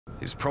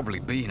It's probably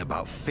been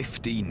about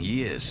 15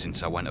 years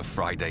since I went a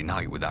Friday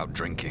night without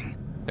drinking.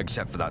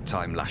 Except for that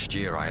time last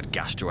year I had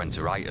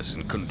gastroenteritis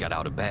and couldn't get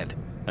out of bed.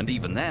 And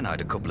even then I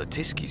had a couple of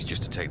tiskies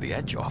just to take the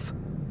edge off.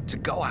 To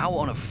go out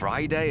on a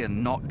Friday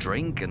and not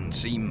drink and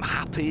seem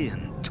happy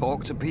and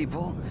talk to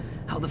people?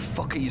 How the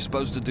fuck are you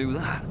supposed to do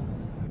that?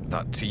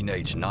 That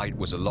teenage night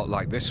was a lot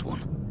like this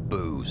one.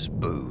 Booze,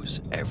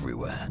 booze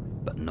everywhere,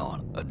 but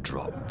not a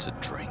drop to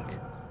drink.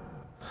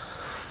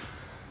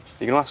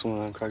 You gonna ask someone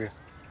then, Craigie?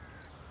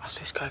 What's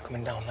this guy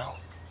coming down now?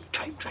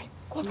 Try him.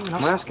 Go on,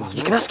 Am I asking?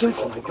 You can ask him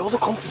for me. You're the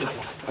confident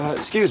one.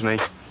 Excuse me.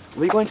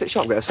 Will you go into the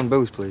shop and get us some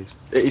booze, please?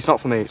 It's not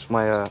for me, it's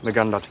my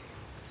granddad.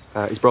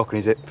 He's broken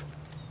his hip.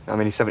 I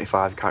mean, he's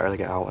 75, he can't really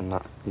get out and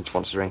that. He just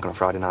wants to drink on a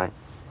Friday night.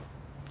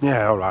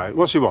 Yeah, all right.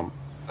 What's he want?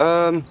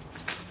 12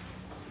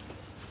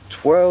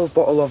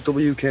 bottle of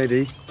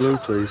WKD, blue,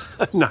 please.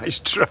 Nice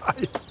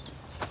try.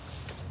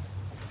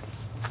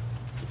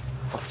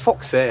 For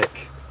fuck's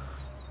sake.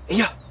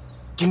 Here,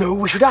 do you know who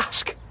we should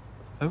ask?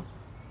 Who?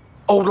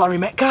 Old Larry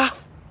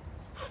Metcalf.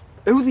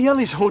 Who the hell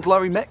is old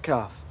Larry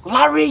Metcalf?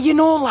 Larry, you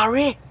know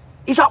Larry.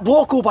 He's that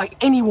bloke who'll buy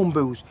anyone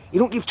booze. He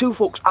don't give two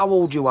fucks how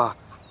old you are.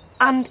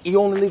 And he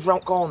only lives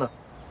round corner.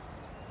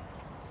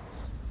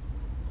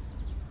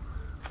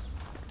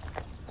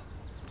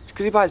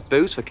 Because he buys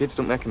booze for kids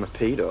don't make him a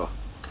pedo.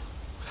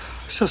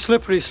 It's a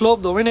slippery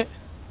slope though, innit?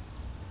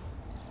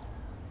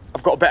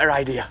 I've got a better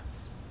idea.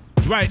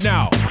 Right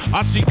now,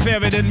 I see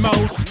clearer than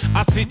most.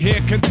 I sit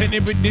here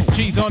contented with this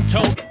cheese on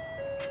toast.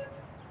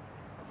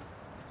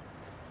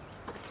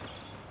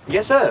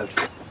 Yes, sir.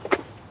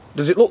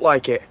 Does it look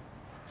like it?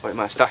 Well, you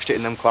might have stashed it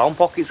in them clown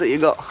pockets that you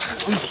got.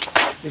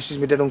 This is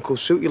my dead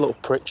uncle's suit, you little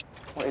prick.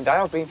 What, he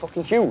died of being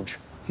fucking huge?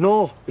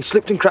 No, he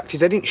slipped and cracked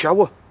his head in the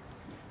shower.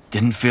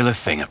 Didn't feel a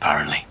thing,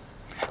 apparently.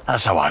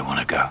 That's how I want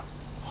to go.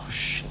 Oh,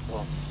 shit,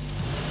 man.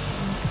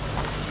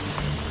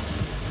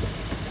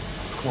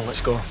 Come on,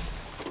 let's go.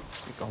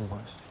 Keep on, boys.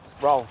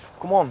 Ralph,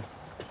 come on.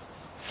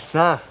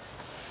 Nah.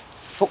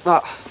 Fuck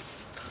that.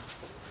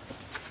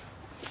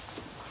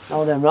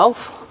 Now then,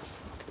 Ralph.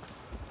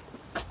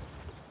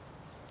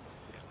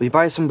 Will you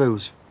buy us some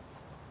booze?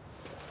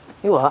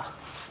 You what?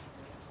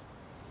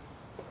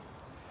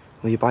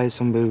 Will you buy us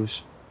some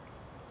booze?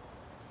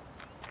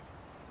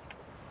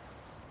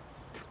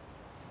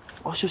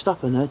 What's just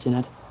happened there,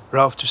 Tinhead?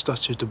 Ralph just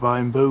asked you to buy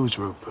him booze,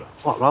 Rupert.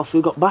 What, Ralph,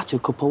 who got battered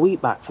a couple of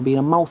weeks back for being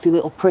a mouthy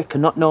little prick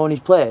and not knowing his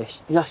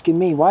place? He's asking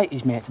me,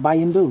 Whitey's mate, to buy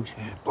him booze.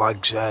 Yeah,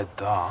 Blag's head,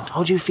 that.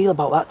 How do you feel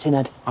about that,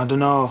 Tinhead? I don't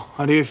know.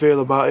 How do you feel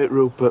about it,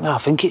 Rupert? No, I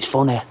think it's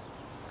funny. I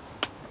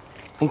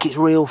think it's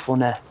real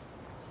funny. I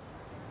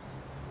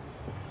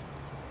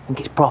think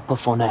it's proper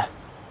funny.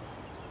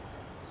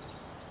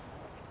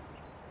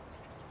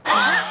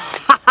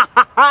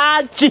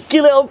 Cheeky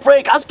little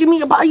prick, asking me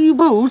to buy you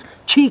booze?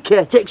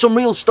 Cheeky, take some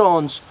real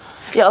stones.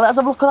 Yeah, let's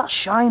have a look at that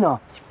shiner.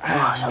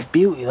 Oh, it's a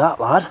beauty, that,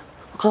 lad.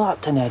 Look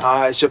at that, Tinhead.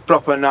 Ah, it's a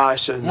proper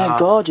nice and Yeah, that.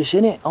 gorgeous,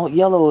 innit? All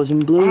yellows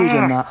and blues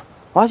and that.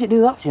 Why does it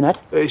do that, Tinhead?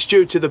 It's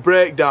due to the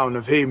breakdown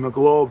of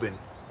haemoglobin.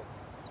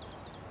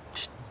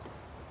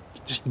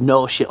 Just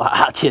no shit like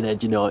that,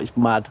 Tinhead, you know, it's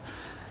mad.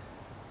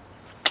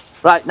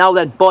 Right, now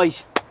then,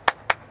 boys.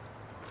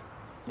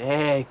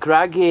 Hey,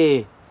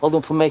 Craggy. Well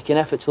done for making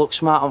effort to look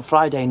smart on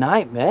Friday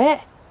night,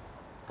 mate.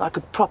 Like a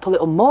proper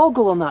little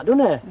mogul on that,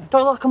 doesn't it?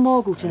 Don't you like a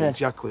mogul, Tinhead?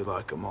 Exactly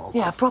like a mogul.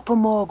 Yeah, a proper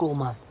mogul,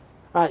 man.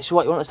 Right, so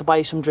what, you want us to buy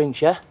you some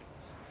drinks, yeah?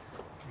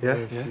 Yeah.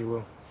 If you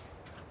will.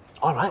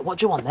 All right, what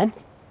do you want then?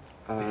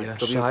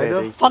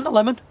 WKD. Fanta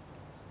lemon.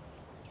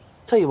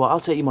 Tell you what,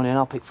 I'll take your money and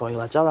I'll pick for you,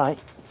 lads, all right?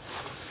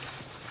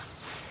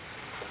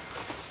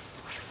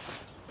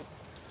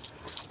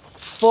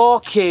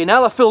 Fucking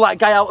hell, I feel like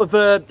guy out of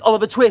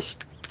Oliver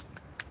Twist.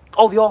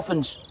 All the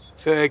orphans.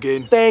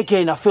 Fagin.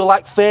 Fagin, I feel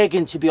like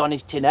Fagin, to be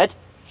honest, Tinhead.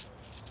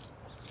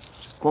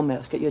 Come on, mate,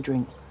 let's get you a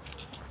drink.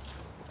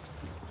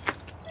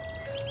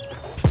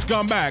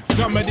 Scumbag,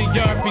 scum of the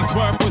earth, his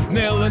worth was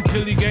nil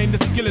until he gained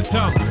the skill of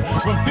tongues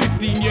from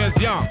 15 years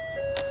young.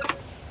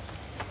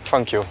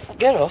 Thank you.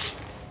 Get off.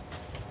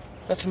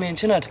 That for me and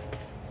Tinhead.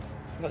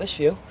 Got this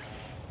for you.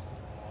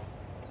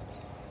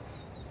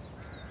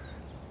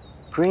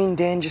 Green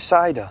Danger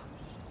Cider.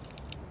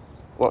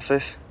 What's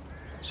this?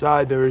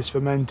 Cider is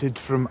fermented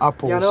from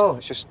apples. Yeah, no,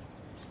 it's just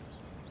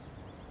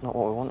not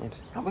what we wanted.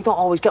 We don't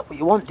always get what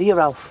you want, do you,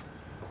 Ralph?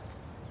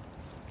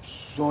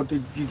 So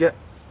did you get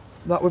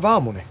that with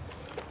our money?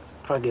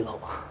 Craggy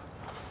look.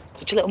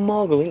 Such a little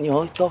mogul, ain't you?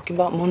 Always talking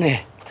about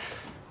money.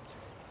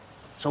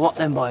 So what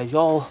then, boys?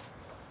 You're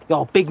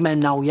big men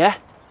now, yeah?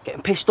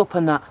 Getting pissed up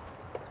and that,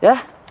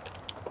 yeah?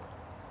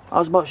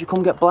 How's about you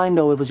come get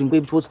blindo with us in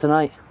Gibbs Woods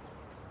tonight?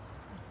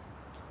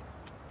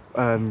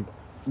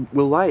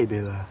 Will Whitey be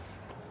there?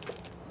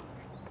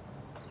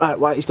 Right,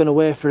 Whitey's going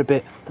away for a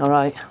bit, all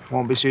right?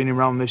 Won't be seeing him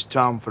round this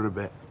town for a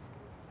bit.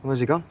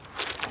 Where's he gone?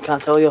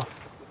 Can't tell you.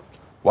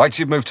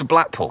 Whitey'd moved to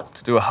Blackpool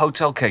to do a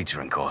hotel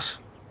catering course.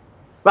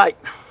 Right,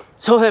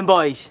 so then,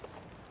 boys.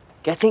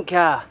 Get in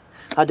car.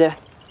 Had a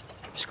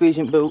squeeze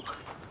in boot.